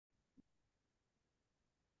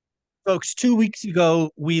Folks, 2 weeks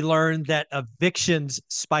ago, we learned that evictions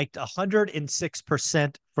spiked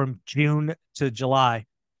 106% from June to July.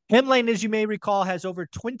 Hemlane, as you may recall, has over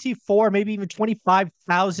 24, maybe even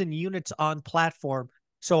 25,000 units on platform.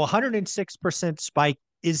 So 106% spike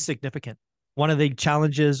is significant. One of the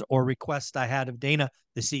challenges or requests I had of Dana,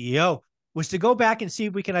 the CEO, was to go back and see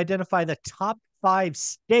if we can identify the top 5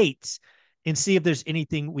 states and see if there's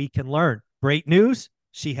anything we can learn. Great news.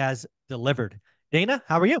 She has delivered. Dana,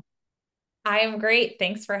 how are you? I am great.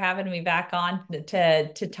 Thanks for having me back on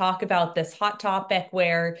to talk about this hot topic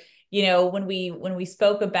where, when we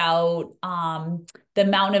spoke about the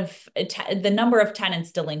amount of the number of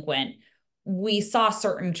tenants delinquent, we saw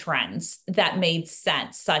certain trends that made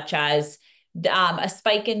sense, such as a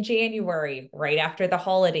spike in January right after the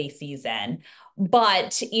holiday season.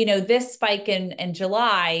 But, this spike in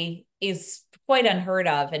July is quite unheard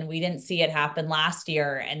of, and we didn't see it happen last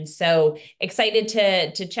year. And so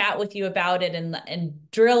excited to chat with you about it and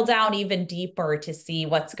drill down even deeper to see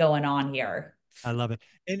what's going on here. I love it.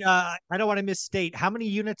 And I don't want to misstate. How many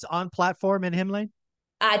units on platform in Hemlane?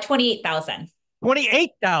 28,000.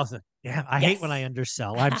 28,000. Yeah, I hate when I Yes.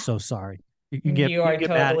 undersell. I'm so sorry. You can get You you can are get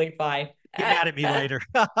mad totally fine. get mad at me later.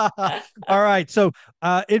 All right. So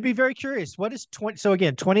it'd be very curious. What is 20? So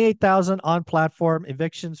again, 28,000 on platform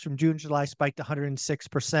evictions from June, July spiked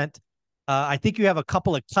 106%. I think you have a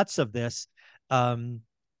couple of cuts of this. Um,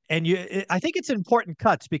 I think it's important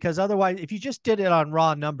cuts because otherwise, if you just did it on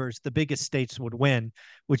raw numbers, the biggest states would win,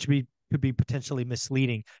 could be potentially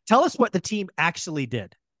misleading. Tell us what the team actually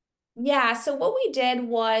did. Yeah, so what we did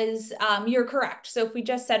was, you're correct. So if we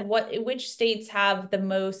just said which states have the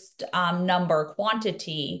most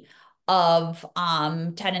quantity of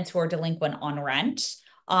tenants who are delinquent on rent,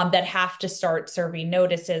 that have to start serving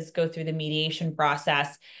notices, go through the mediation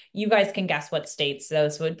process, you guys can guess what states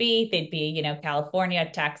those would be. They'd be, California,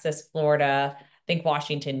 Texas, Florida, I think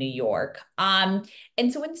Washington, New York. And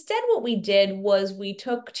so instead, what we did was we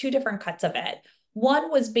took two different cuts of it.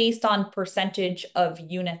 One was based on percentage of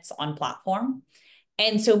units on platform.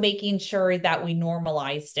 And so making sure that we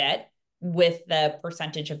normalized it with the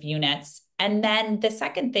percentage of units. And then the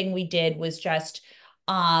second thing we did was just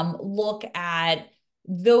look at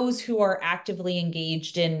those who are actively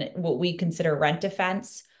engaged in what we consider rent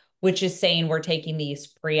defense, which is saying we're taking these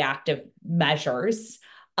pre-active measures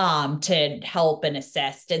to help and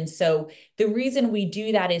assist. And so the reason we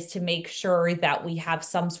do that is to make sure that we have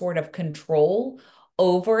some sort of control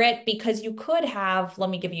over it, because you could have, let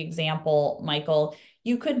me give you an example, Michael,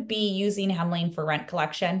 you could be using Hemlane for rent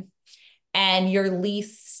collection and your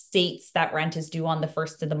lease states that rent is due on the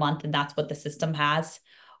first of the month, and that's what the system has.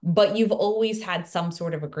 But you've always had some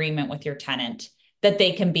sort of agreement with your tenant that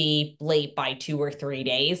they can be late by 2 or 3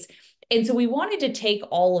 days. And so we wanted to take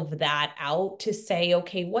all of that out to say,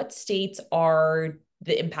 okay, what states are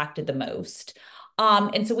impacted the most?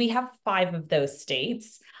 And so we have 5 of those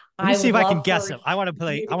states. Let me I see would if I can love guess for them. I want to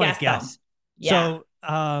play. you I to want to guess them. guess.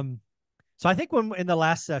 Yeah. So I think when in the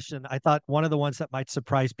last session, I thought one of the ones that might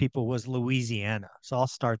surprise people was Louisiana. So I'll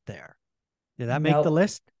start there. Did that make the Nope.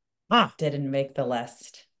 list? Huh. Didn't make the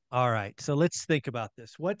list. All right. So let's think about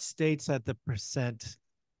this. What states had the percent?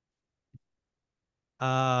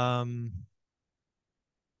 Um,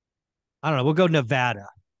 I don't know. We'll go Nevada.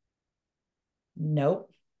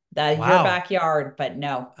 Nope. That your Wow. backyard, but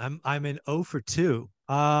no. I'm in 0 for 2.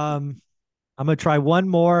 I'm gonna try one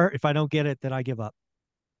more. If I don't get it, then I give up.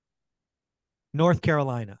 North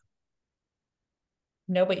Carolina.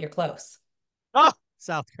 No, but you're close. Oh,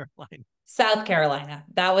 South Carolina. South Carolina.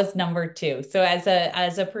 That was number 2. So as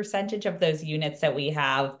a percentage of those units that we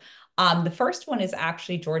have, the first one is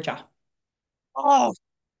actually Georgia. Oh,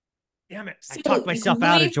 damn it. I So talked myself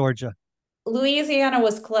out of Georgia. Louisiana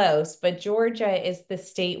was close, but Georgia is the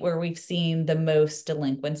state where we've seen the most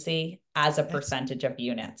delinquency as a That's percentage of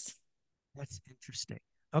units. that's interesting.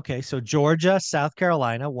 Okay, so Georgia, South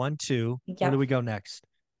Carolina, 1, 2. Where do Yep. we go next?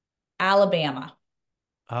 Alabama.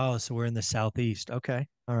 Oh, so we're in the southeast. Okay.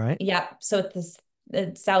 All right. Yep. So it's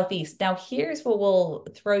the southeast. Now, here's what will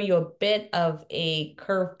throw you a bit of a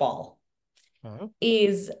curveball. Oh.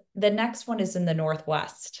 Is the next one is in the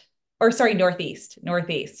northwest, or sorry, northeast.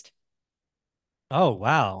 Oh,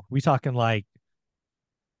 wow. We talking like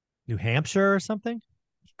New Hampshire or something?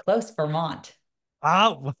 Close, Vermont.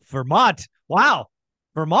 Oh, Vermont. Wow.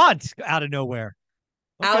 Vermont out of nowhere.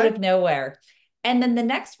 Out Okay. of nowhere. And then the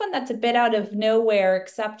next one that's a bit out of nowhere,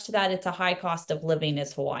 except that it's a high cost of living,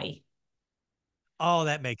 is Hawaii. Oh,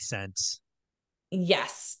 that makes sense.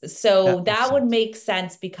 Yes. That So makes that would sense. make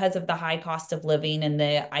sense because of the high cost of living and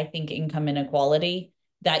the, I think, income inequality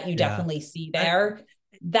that you Yeah. definitely see And there.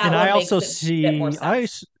 that And I one also makes a bit more see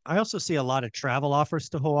sense. I also see a lot of travel offers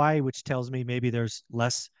to Hawaii, which tells me maybe there's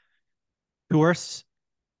less tourists,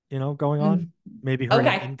 going on, Mm. maybe hurting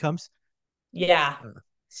Okay. incomes. Yeah. Uh,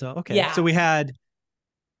 So okay. So Yeah. we had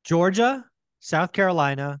Georgia, South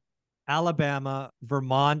Carolina, Alabama,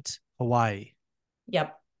 Vermont, Hawaii.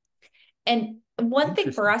 Yep. And one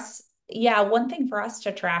thing for Interesting. us, yeah, one thing for us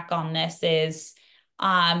to track on this is,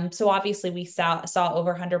 so obviously we saw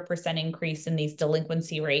over 100% increase in these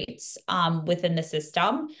delinquency rates within the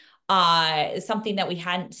system. Something that we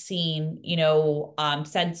hadn't seen,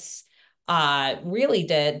 since really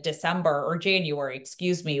December or January,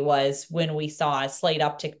 excuse me, was when we saw a slight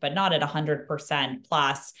uptick, but not at 100%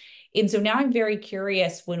 plus. And so now I'm very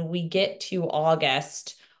curious when we get to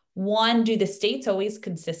August. One, do the states always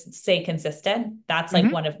stay consistent? That's like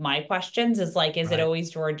Hmm. one of my questions is like, is it Right.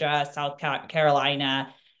 always Georgia, South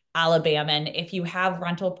Carolina, Alabama? And if you have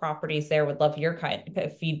rental properties there, would love your kind of Yeah.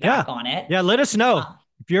 feedback on it. Yeah. Let us know Um,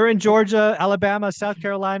 if you're in Georgia, Alabama, South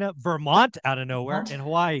Carolina, Vermont out of nowhere, and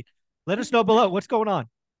Hawaii. Let us know below what's going on.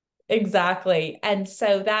 Exactly. And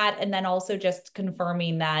so that, and then also just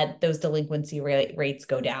confirming that those delinquency rates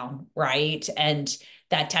go down, right? And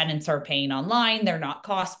that tenants are paying online, they're not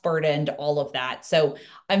cost burdened, all of that. So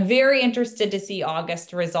I'm very interested to see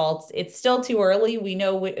August results. It's still too early. We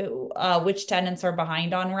know which tenants are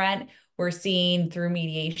behind on rent. We're seeing through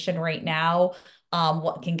mediation right now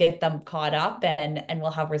what can get them caught up, and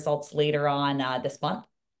we'll have results later on this month.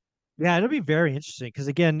 Yeah, it'll be very interesting because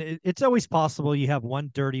again, it's always possible you have one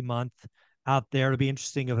dirty month out there. It'll be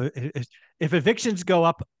interesting if evictions go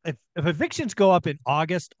up. If evictions go up in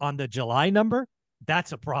August on the July number,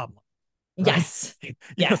 that's a problem, right? Yes.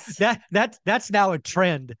 Yes. That's now a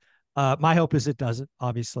trend. My hope is it doesn't,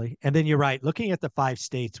 obviously. And then you're right. Looking at the 5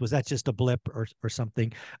 states, was that just a blip or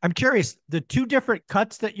something? I'm curious. The two different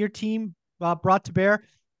cuts that your team brought to bear,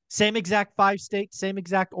 same exact 5 states, same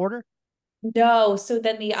exact order. No, so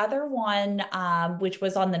then the other one, which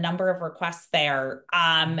was on the number of requests there,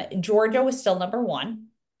 Georgia was still number one.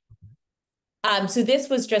 So this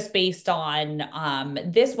one was just based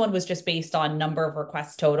on number of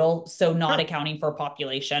requests total, so not Sure. accounting for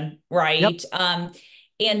population, Yep. right?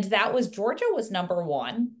 And that was Georgia was number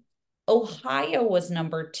one, Ohio was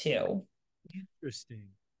number two, Interesting.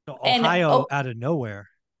 So and Ohio oh out of nowhere.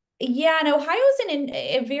 yeah, and Ohio's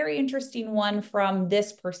a very interesting one from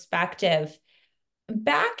this perspective.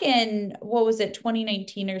 Back in what was it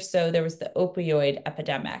 2019 or so, there was the opioid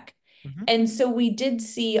epidemic, Hmm. and so we did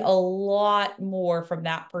see a lot more from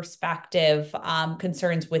that perspective,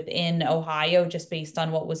 concerns within Ohio just based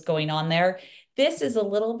on what was going on there. This is a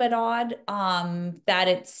little bit odd, that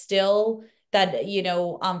it's still that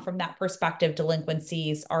from that perspective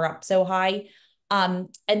delinquencies are up so high, and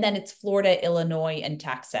then it's Florida, Illinois, and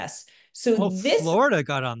Texas. So Oh, this, Florida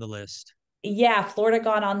got on the list. yeah, Florida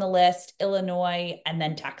got on the list, Illinois, and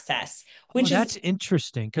then Texas, Oh, which is, that's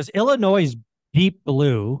interesting because Illinois' deep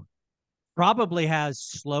blue probably has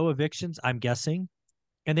slow evictions, I'm guessing.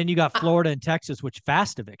 And then you got uh, Florida and Texas, which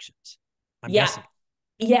fast evictions, I'm yeah, guessing.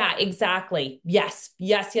 yeah, exactly. Yes,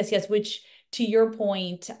 yes, yes, yes. Which, to your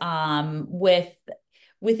point,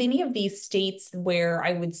 with any of these states where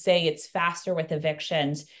I would say it's faster with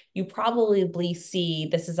evictions, you probably see,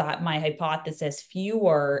 this is my hypothesis,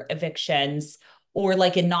 fewer evictions, or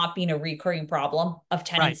like it not being a recurring problem of Right.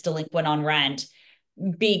 tenants delinquent on rent,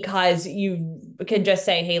 because you can just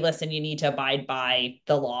say, hey, listen, you need to abide by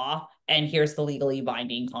the law, and here's the legally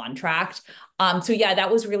binding contract. So yeah,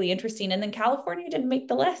 that was really interesting. And then California didn't make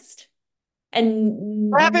the list.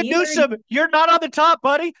 And Gavin neither, Newsom, you're not on the top,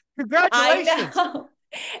 buddy. I Congratulations. know.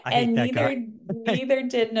 I hate And that guy. neither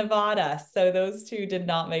did Nevada. So those two did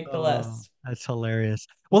not make the Oh, list. that's hilarious.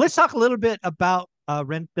 Well, let's talk a little bit about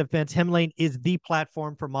Rent Defense. Hemlane is the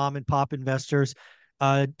platform for mom and pop investors.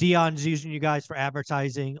 Dion's using you guys for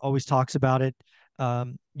advertising, always talks about it,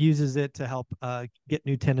 uses it to help get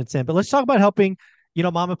new tenants in. But let's talk about helping,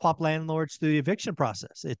 mom and pop landlords through the eviction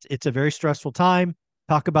process. It's a very stressful time.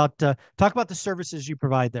 Talk about the services you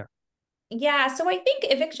provide there. Yeah, so I think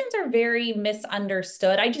evictions are very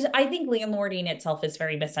misunderstood. I think landlording itself is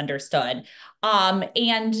very misunderstood.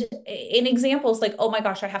 And in examples like, oh my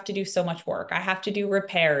gosh, I have to do so much work. I have to do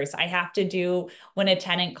repairs. I have to do when a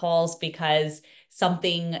tenant calls because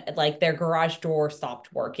something like their garage door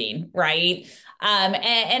stopped working, right?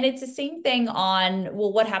 And it's the same thing on,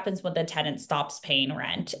 well, what happens when the tenant stops paying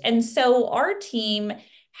rent? And so our team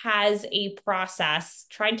has a process,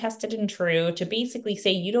 tried, tested, and true, to basically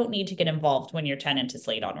say you don't need to get involved when your tenant is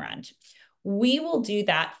late on rent. We will do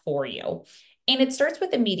that for you. And it starts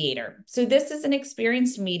with a mediator. So this is an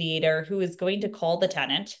experienced mediator who is going to call the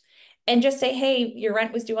tenant. and just say, hey, your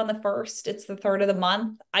rent was due on the 1st. It's the 3rd of the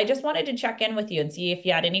month. I just wanted to check in with you and see if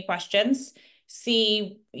you had any questions,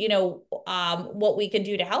 see, what we can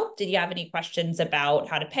do to help. Did you have any questions about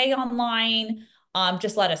how to pay online?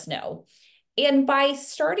 Just let us know. And by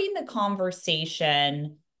starting the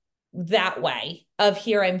conversation that way of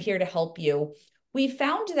here, I'm here to help you, we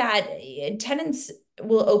found that tenants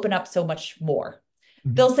will open up so much more.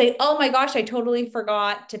 Mhm. They'll say, oh my gosh, I totally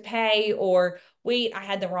forgot to pay, or wait, I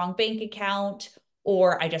had the wrong bank account,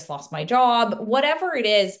 or I just lost my job, whatever it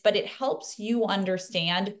is, but it helps you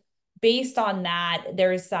understand. Based on that,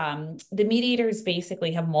 there's the mediators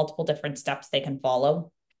basically have multiple different steps they can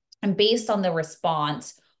follow. And based on the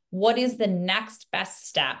response, what is the next best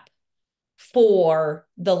step for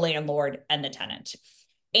the landlord and the tenant?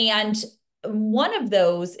 And one of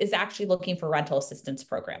those is actually looking for rental assistance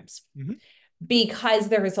programs. Mm-hmm. Because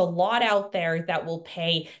there is a lot out there that will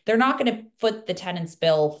pay. They're not going to foot the tenant's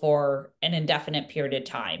bill for an indefinite period of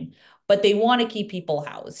time, but they want to keep people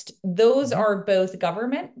housed. Those Mm-hmm. are both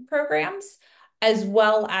government programs, as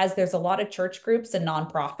well as there's a lot of church groups and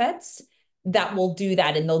nonprofits that will do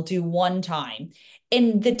that, and they'll do one time.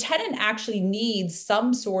 And the tenant actually needs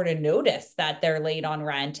some sort of notice that they're late on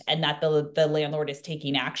rent and that the landlord is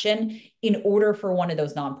taking action in order for one of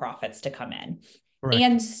those nonprofits to come in. Correct.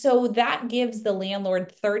 And so that gives the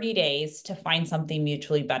landlord 30 days to find something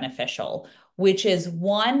mutually beneficial, which is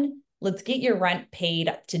one, let's get your rent paid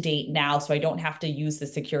up to date now so I don't have to use the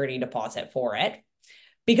security deposit for it.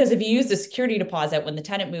 Because if you use the security deposit when the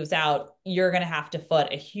tenant moves out, you're going to have to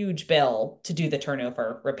foot a huge bill to do the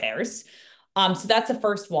turnover repairs. So that's the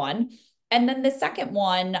first one. And then the second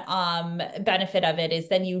one, benefit of it is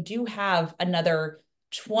then you do have another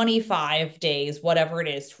 25 days, whatever it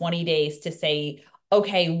is, 20 days to say,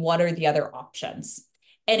 okay, what are the other options?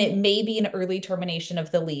 And it may be an early termination of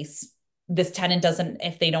the lease. This tenant doesn't,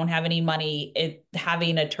 if they don't have any money,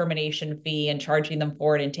 having a termination fee and charging them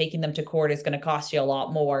for it and taking them to court is going to cost you a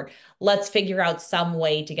lot more. Let's figure out some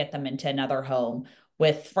way to get them into another home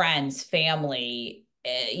with friends, family,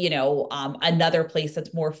 another place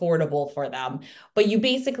that's more affordable for them. But you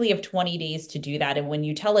basically have 20 days to do that. And when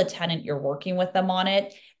you tell a tenant you're working with them on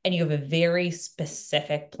it and you have a very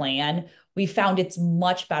specific plan, we found it's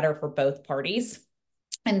much better for both parties.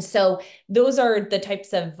 And so those are the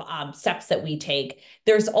types of steps that we take.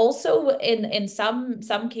 There's also in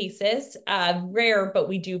some cases, rare, but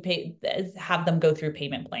we do have them go through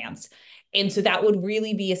payment plans. And so that would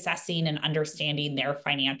really be assessing and understanding their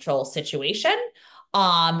financial situation,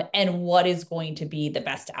 and what is going to be the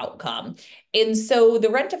best outcome. And so the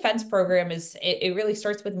rent defense program it really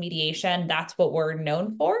starts with mediation. That's what we're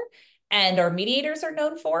known for and our mediators are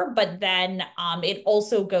known for. But then it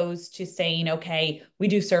also goes to saying, okay, we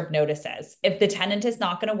do serve notices. If the tenant is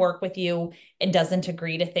not going to work with you and doesn't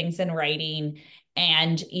agree to things in writing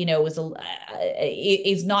and,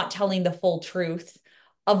 is not telling the full truth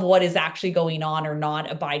of what is actually going on or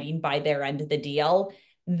not abiding by their end of the deal,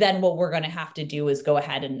 then what we're going to have to do is go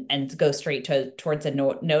ahead and go straight towards a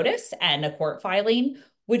notice and a court filing,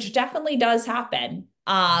 which definitely does happen.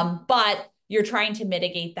 But you're trying to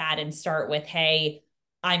mitigate that and start with, hey,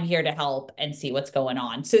 I'm here to help and see what's going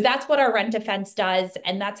on. So that's what our rent defense does.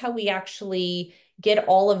 And that's how we actually get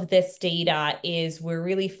all of this data is we're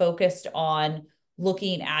really focused on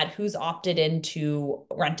looking at who's opted into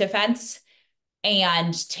rent defense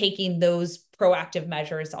and taking those proactive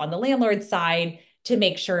measures on the landlord side to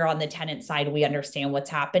make sure on the tenant side, we understand what's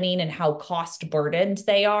happening and how cost burdened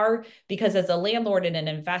they are. Because as a landlord and an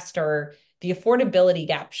investor, the affordability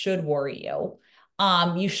gap should worry you.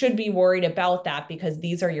 You should be worried about that because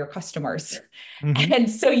these are your customers. Mm-hmm. And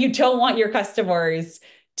so you don't want your customers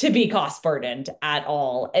to be cost burdened at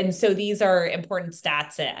all. And so these are important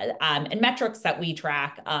stats and metrics that we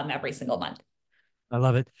track every single month. I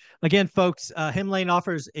love it. Again, folks, Hemlane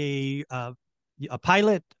offers a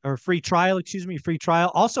pilot or free trial, free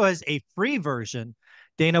trial. Also has a free version.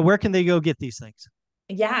 Dana, where can they go get these things?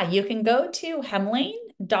 Yeah, you can go to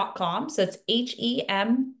hemlane.com. So it's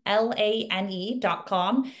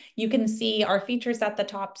HEMLANE.com. You can see our features at the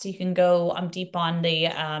top. So you can go deep on the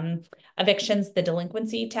evictions, the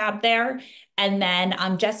delinquency tab there. And then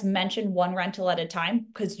just mention one rental at a time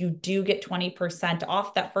because you do get 20%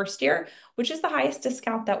 off that first year, which is the highest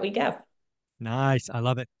discount that we give. Nice. I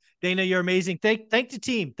love it. Dana, you're amazing. Thank the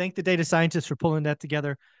team. Thank the data scientists for pulling that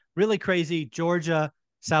together. Really crazy. Georgia,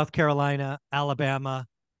 South Carolina, Alabama,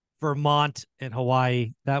 Vermont, and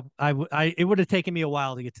Hawaii. That it would have taken me a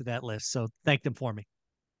while to get to that list. So thank them for me.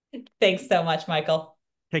 Thanks so much, Michael.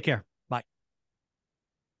 Take care.